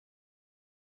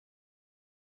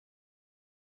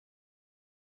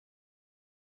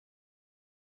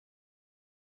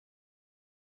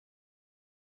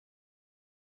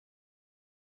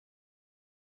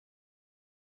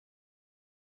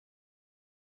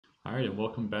All right, and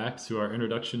welcome back to our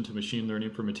Introduction to Machine Learning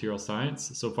for Material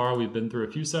Science. So far, we've been through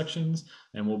a few sections,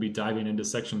 and we'll be diving into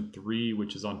section 3,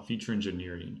 which is on feature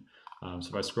engineering. So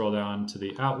if I scroll down to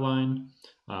the outline,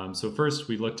 so first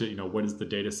we looked at, what is the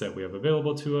data set we have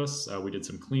available to us. We did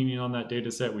some cleaning on that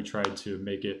data set. We tried to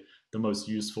make it the most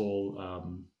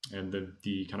useful and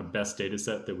the kind of best data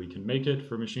set that we can make it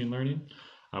for machine learning.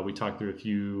 We talked through a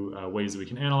few ways that we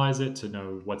can analyze it to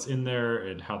know what's in there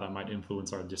and how that might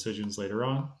influence our decisions later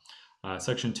on.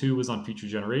 Section 2 was on feature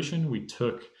generation. We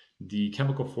took the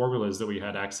chemical formulas that we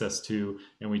had access to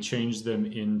and we changed them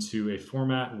into a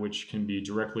format which can be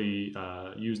directly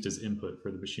used as input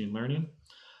for the machine learning.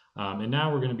 And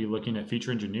now we're going to be looking at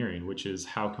feature engineering, which is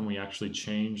how can we actually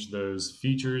change those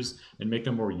features and make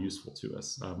them more useful to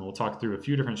us. We'll talk through a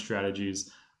few different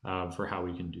strategies for how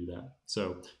we can do that.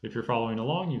 So if you're following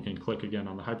along, you can click again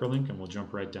on the hyperlink and we'll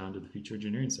jump right down to the feature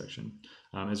engineering section.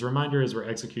 As a reminder, as we're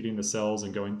executing the cells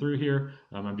and going through here,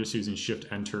 I'm just using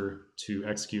Shift-Enter to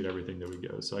execute everything that we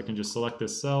go. So I can just select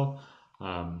this cell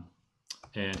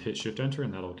and hit Shift-Enter,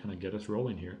 and that'll kind of get us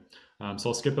rolling here. So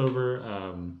I'll skip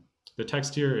over the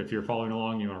text here. If you're following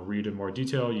along, you want to read in more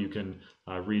detail, you can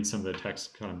read some of the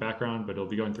text kind of background, but it'll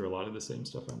be going through a lot of the same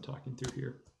stuff I'm talking through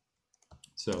here.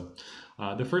 So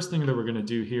the first thing that we're going to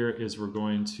do here is we're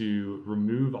going to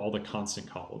remove all the constant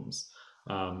columns.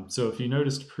 So if you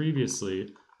noticed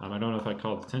previously, I don't know if I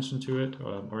called attention to it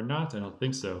or not, I don't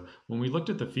think so. When we looked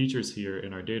at the features here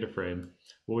in our data frame,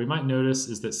 what we might notice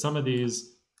is that some of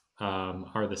these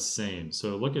are the same.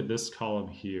 So look at this column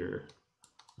here,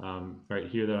 right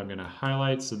here that I'm going to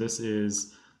highlight. So this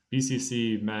is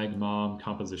BCC mag-mom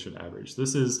composition average.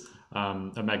 This is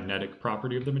a magnetic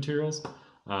property of the materials.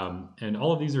 And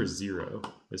all of these are 0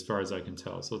 as far as I can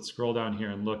tell. So let's scroll down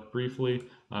here and look briefly.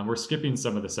 We're skipping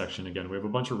some of the section again. We have a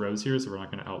bunch of rows here, so we're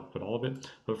not going to output all of it.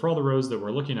 But for all the rows that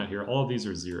we're looking at here, all of these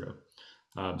are 0.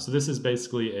 So this is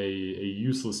basically a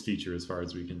useless feature as far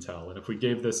as we can tell. And if we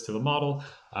gave this to the model,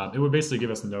 it would basically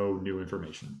give us no new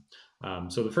information.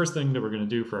 So the first thing that we're going to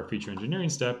do for our feature engineering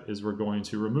step is we're going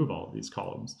to remove all of these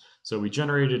columns. So we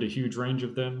generated a huge range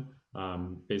of them.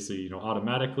 Basically,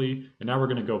 automatically, and now we're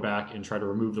going to go back and try to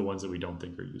remove the ones that we don't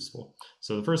think are useful.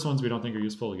 So the first ones we don't think are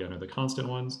useful, again, are the constant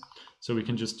ones. So we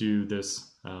can just do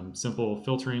this simple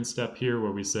filtering step here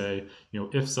where we say,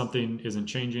 if something isn't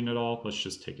changing at all, let's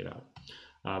just take it out.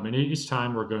 And each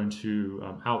time we're going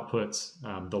to output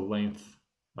the length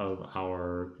of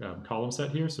our column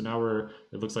set here. So now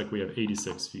it looks like we have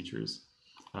 86 features,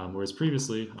 whereas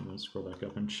previously, I'm going to scroll back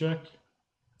up and check.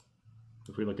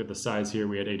 If we look at the size here,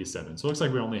 we had 87. So it looks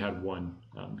like we only had one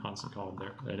constant column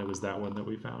there, and it was that one that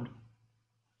we found.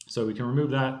 So we can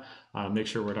remove that, make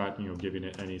sure we're not giving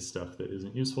it any stuff that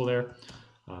isn't useful there,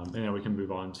 and then we can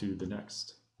move on to the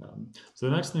next. So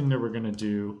the next thing that we're going to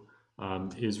do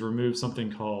is remove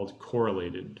something called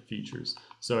correlated features.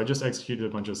 So I just executed a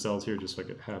bunch of cells here just so I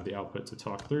could have the output to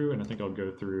talk through, and I think I'll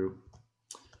go through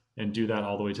and do that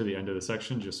all the way to the end of the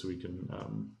section just so we can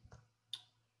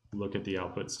look at the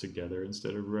outputs together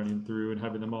instead of running through and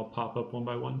having them all pop up one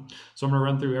by one. So I'm going to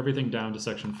run through everything down to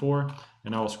section 4,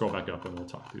 and I will scroll back up and we'll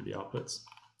talk through the outputs.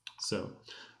 So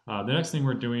the next thing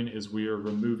we're doing is we are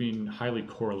removing highly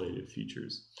correlated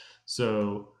features.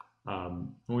 So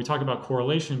when we talk about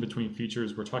correlation between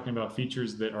features, we're talking about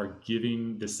features that are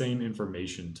giving the same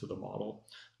information to the model.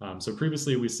 So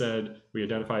previously we said we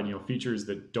identified features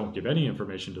that don't give any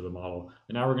information to the model,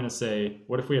 and now we're going to say,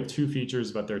 what if we have 2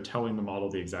 features but they're telling the model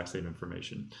the exact same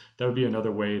information? That would be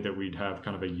another way that we'd have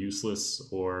kind of a useless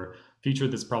or feature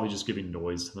that's probably just giving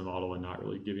noise to the model and not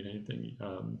really giving anything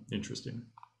interesting.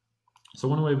 So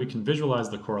one way we can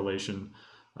visualize the correlation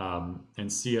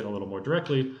and see it a little more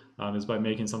directly is by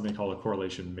making something called a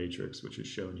correlation matrix, which is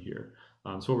shown here.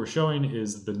 So what we're showing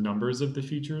is the numbers of the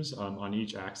features on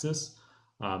each axis,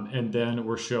 and then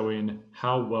we're showing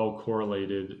how well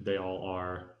correlated they all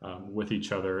are with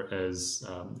each other as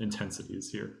intensities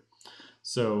here.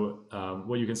 So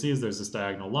what you can see is there's this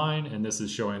diagonal line, and this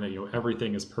is showing that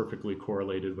everything is perfectly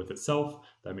correlated with itself.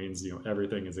 That means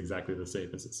everything is exactly the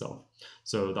same as itself.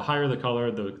 So the higher the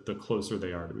color, the closer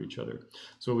they are to each other.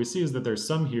 So what we see is that there's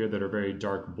some here that are very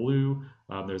dark blue.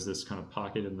 There's this kind of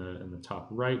pocket in the top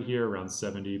right here, around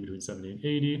 70, between 70 and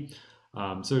 80.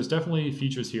 So there's definitely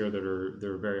features here that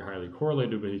are very highly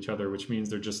correlated with each other, which means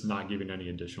they're just not giving any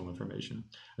additional information.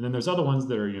 And then there's other ones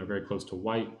that are very close to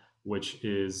white, which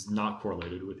is not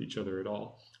correlated with each other at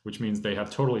all, which means they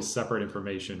have totally separate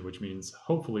information, which means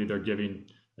hopefully they're giving,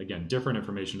 again, different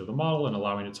information to the model and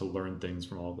allowing it to learn things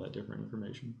from all of that different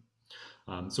information.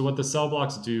 So what the cell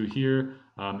blocks do here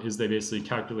is they basically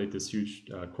calculate this huge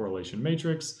correlation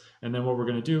matrix, and then what we're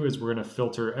going to do is we're going to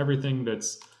filter everything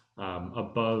that's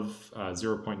above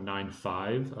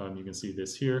 0.95. You can see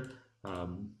this here,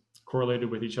 correlated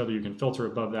with each other. You can filter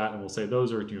above that, and we'll say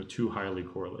those are too highly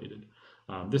correlated.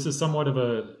 This is somewhat of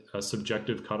a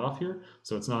subjective cutoff here,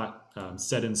 so it's not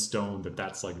set in stone that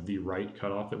that's like the right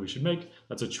cutoff that we should make.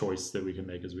 That's a choice that we can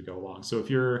make as we go along. So if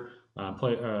you're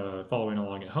following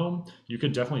along at home, you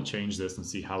could definitely change this and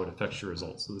see how it affects your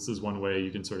results. So this is one way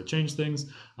you can sort of change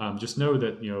things. Just know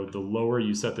that the lower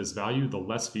you set this value, the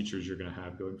less features you're going to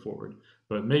have going forward,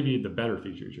 but maybe the better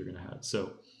features you're going to have.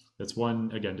 So that's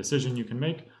one, again, decision you can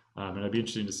make, and it'd be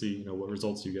interesting to see what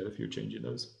results you get if you're changing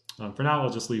those. For now, I'll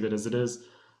just leave it as it is,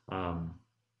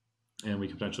 and we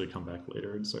can potentially come back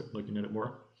later and start looking at it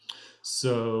more.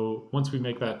 So once we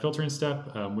make that filtering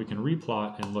step, we can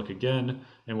replot and look again,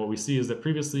 and what we see is that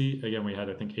previously, again, we had,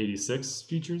 I think, 86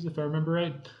 features, if I remember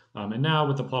right, and now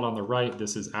with the plot on the right,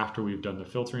 this is after we've done the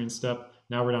filtering step.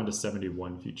 Now we're down to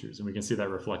 71 features, and we can see that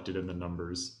reflected in the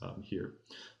numbers here.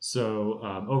 So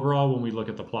overall, when we look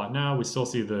at the plot now, we still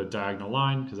see the diagonal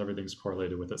line because everything's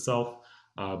correlated with itself.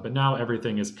 But now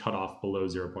everything is cut off below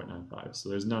 0.95. So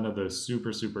there's none of those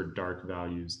super, super dark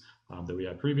values that we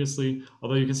had previously,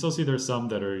 although you can still see there's some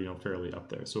that are fairly up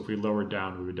there. So if we lowered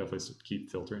down, we would definitely keep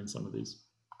filtering some of these.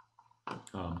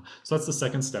 So that's the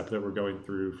second step that we're going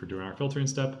through for doing our filtering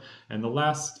step. And the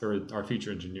last, or our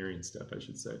feature engineering step, I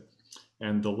should say.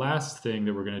 And the last thing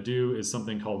that we're going to do is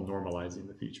something called normalizing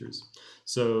the features.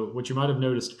 So what you might have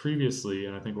noticed previously,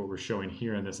 and I think what we're showing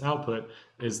here in this output,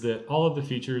 is that all of the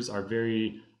features are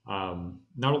very,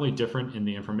 not only different in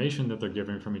the information that they're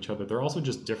giving from each other, they're also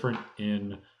just different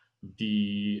in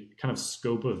the kind of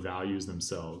scope of values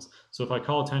themselves. So if I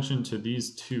call attention to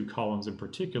these two columns in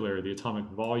particular, the atomic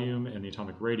volume and the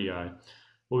atomic radii,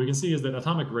 what we can see is that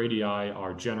atomic radii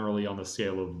are generally on the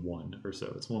scale of 1 or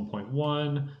so. It's 1.1,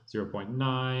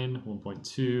 0.9,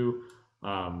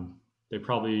 1.2. They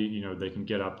probably, they can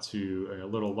get up to a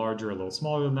little larger, a little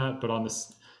smaller than that. But on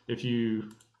this, if you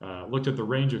looked at the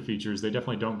range of features, they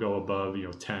definitely don't go above,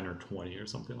 10 or 20 or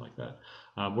something like that.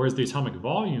 Whereas the atomic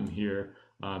volume here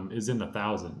is in the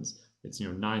thousands. It's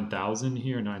 9,000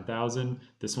 here, 9,000.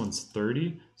 This one's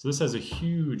 30. So this has a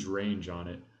huge range on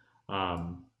it.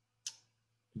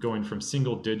 Going from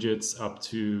single digits up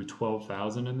to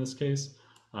 12,000 in this case.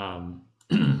 And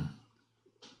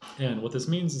what this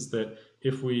means is that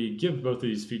if we give both of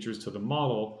these features to the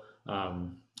model,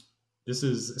 this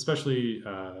is especially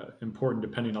important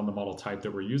depending on the model type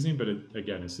that we're using, but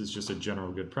again, this is just a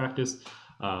general good practice.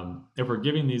 If we're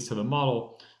giving these to the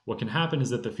model, what can happen is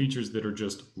that the features that are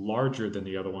just larger than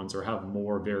the other ones or have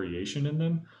more variation in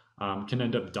them can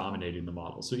end up dominating the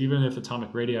model. So even if atomic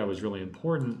radii was really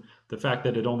important, the fact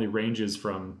that it only ranges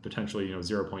from potentially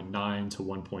 0.9 to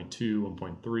 1.2,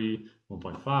 1.3,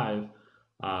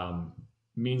 1.5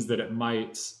 means that it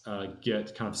might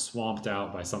get kind of swamped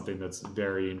out by something that's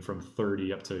varying from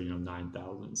 30 up to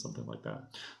 9,000, something like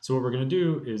that. So what we're going to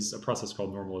do is a process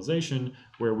called normalization,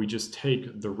 where we just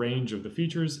take the range of the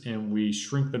features and we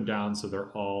shrink them down so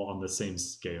they're all on the same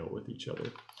scale with each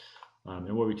other.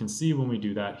 And what we can see when we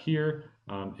do that here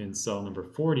in cell number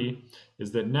 40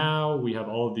 is that now we have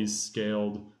all of these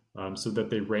scaled so that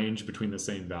they range between the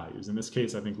same values. In this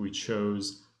case, I think we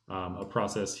chose a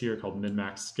process here called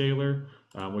min-max scalar,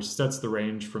 which sets the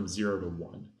range from 0 to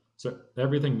 1. So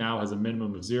everything now has a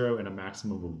minimum of 0 and a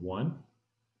maximum of 1.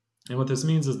 And what this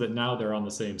means is that now they're on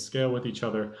the same scale with each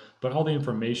other, but all the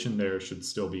information there should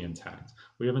still be intact.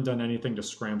 We haven't done anything to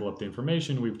scramble up the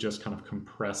information. We've just kind of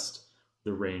compressed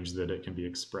the range that it can be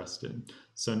expressed in.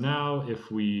 So now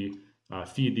if we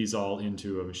feed these all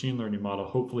into a machine learning model,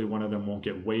 hopefully one of them won't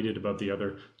get weighted above the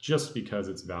other just because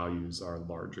its values are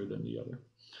larger than the other.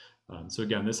 So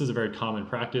again, this is a very common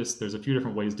practice. There's a few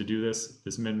different ways to do this.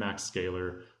 This min-max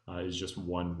scalar is just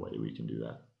one way we can do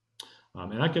that.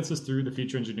 And that gets us through the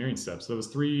feature engineering steps. So those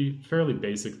three fairly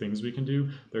basic things we can do.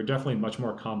 They're definitely much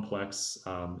more complex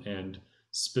and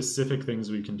specific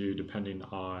things we can do depending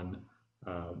on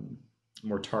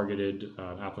more targeted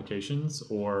applications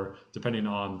or depending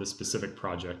on the specific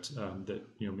project that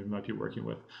we might be working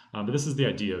with. But this is the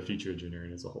idea of feature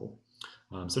engineering as a whole.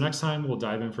 So next time we'll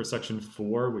dive in for section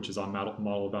 4, which is on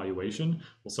model evaluation.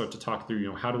 We'll start to talk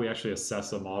through how do we actually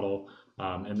assess a model,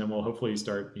 and then we'll hopefully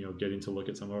start getting to look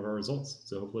at some of our results.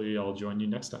 So hopefully I'll join you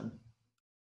next time.